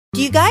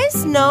Do you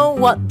guys know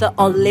what the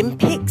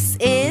Olympics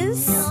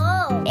is?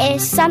 No.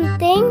 It's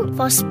something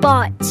for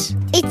sports.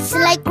 It's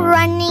like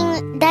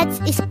running. That's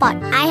a sport.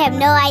 I have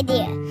no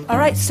idea.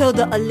 Alright, so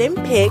the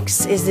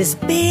Olympics is this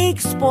big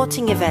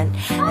sporting event,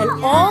 and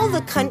all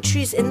the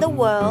countries in the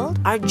world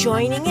are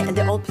joining it, and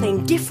they're all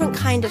playing different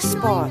kind of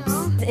sports.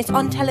 It's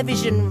on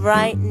television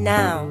right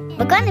now.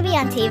 We're going to be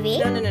on TV.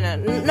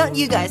 No, not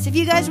you guys. If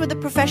you guys were the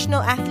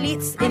professional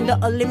athletes in the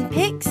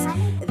Olympics,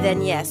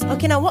 then yes.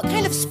 Okay, now what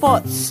kind of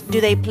sports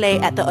do they play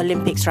at the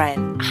Olympics,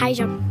 Ryan? High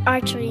jump,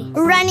 archery,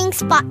 running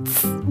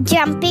sports,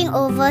 jumping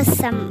over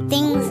some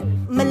things.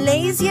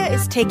 Malaysia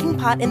is taking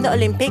part in the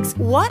Olympics.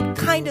 What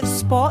kind of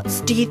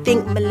sports do you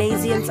think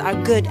Malaysians are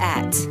good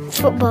at?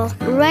 Football,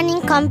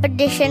 running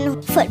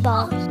competition,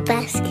 football,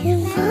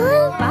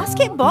 basketball.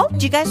 Basketball?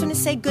 Do you guys want to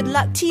say good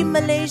luck, Team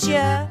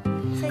Malaysia?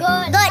 Good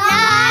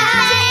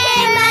luck!